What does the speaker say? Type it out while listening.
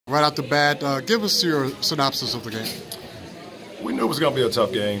Right out the bat, give us your synopsis of the game. We knew it was going to be a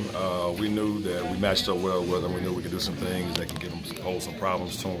tough game. We knew that we matched up well with them. We knew we could do some things that could pose some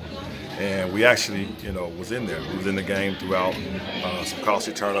problems to them. And we actually, was in there. We was in the game throughout. Some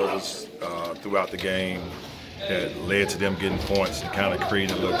costly turnovers throughout the game that led to them getting points and kind of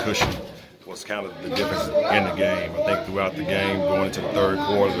created a little cushion. Was kind of the difference in the game. I think throughout the game, going into the third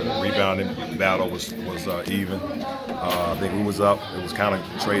quarter, the rebounding battle was even. I think we was up. It was kind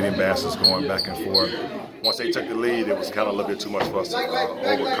of trading baskets going back and forth. Once they took the lead, it was kind of a little bit too much for us to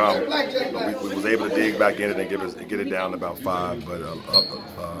overcome. But we was able to dig back in it and get it down to about 5. But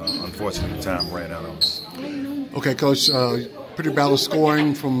unfortunately, time ran out on us. Okay, Coach. Pretty balanced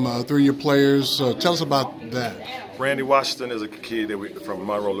scoring from 3 of your players. Tell us about that. Randy Washington is a kid from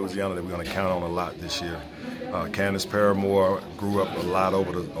Monroe, Louisiana, that we're going to count on a lot this year. Candace Paramore grew up a lot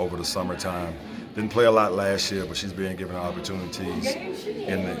over the summertime. Didn't play a lot last year, but she's being given opportunities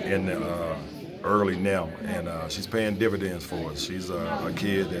in the early now, and she's paying dividends for us. She's a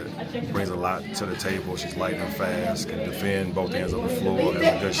kid that brings a lot to the table. She's light and fast, can defend both ends of the floor,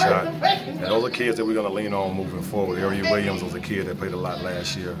 has a good shot. And those are kids that we're going to lean on moving forward. Ariel Williams was a kid that played a lot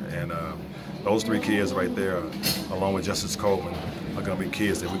last year, and those 3 kids right there, along with Justice Coleman, are going to be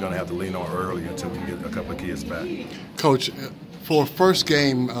kids that we're going to have to lean on early until we can get a couple of kids back. Coach, for first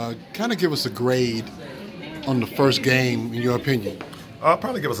game, kind of give us a grade on the first game, in your opinion. I'll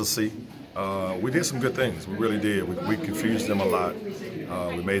probably give us a C. We did some good things. We really did. We confused them a lot.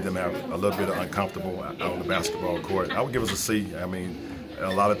 We made them have a little bit uncomfortable out on the basketball court. I would give us a C. I mean, a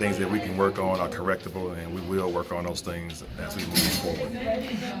lot of things that we can work on are correctable, and we will work on those things as we move forward.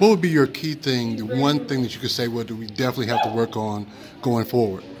 What would be your key thing, the one thing that you could say, well, do we definitely have to work on going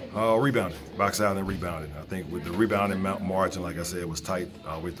forward? Rebounding, box out and rebounding. I think with the rebounding margin, like I said, it was tight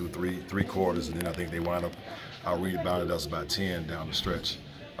way through three quarters, and then I think they wound up rebounded us about 10 down the stretch.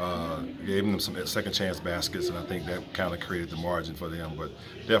 Gave them some second chance baskets, and I think that kind of created the margin for them. But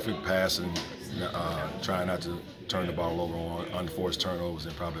definitely passing, trying not to turn the ball over on unforced turnovers,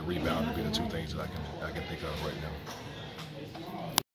 and probably rebounding would be the 2 things that I can think of right now.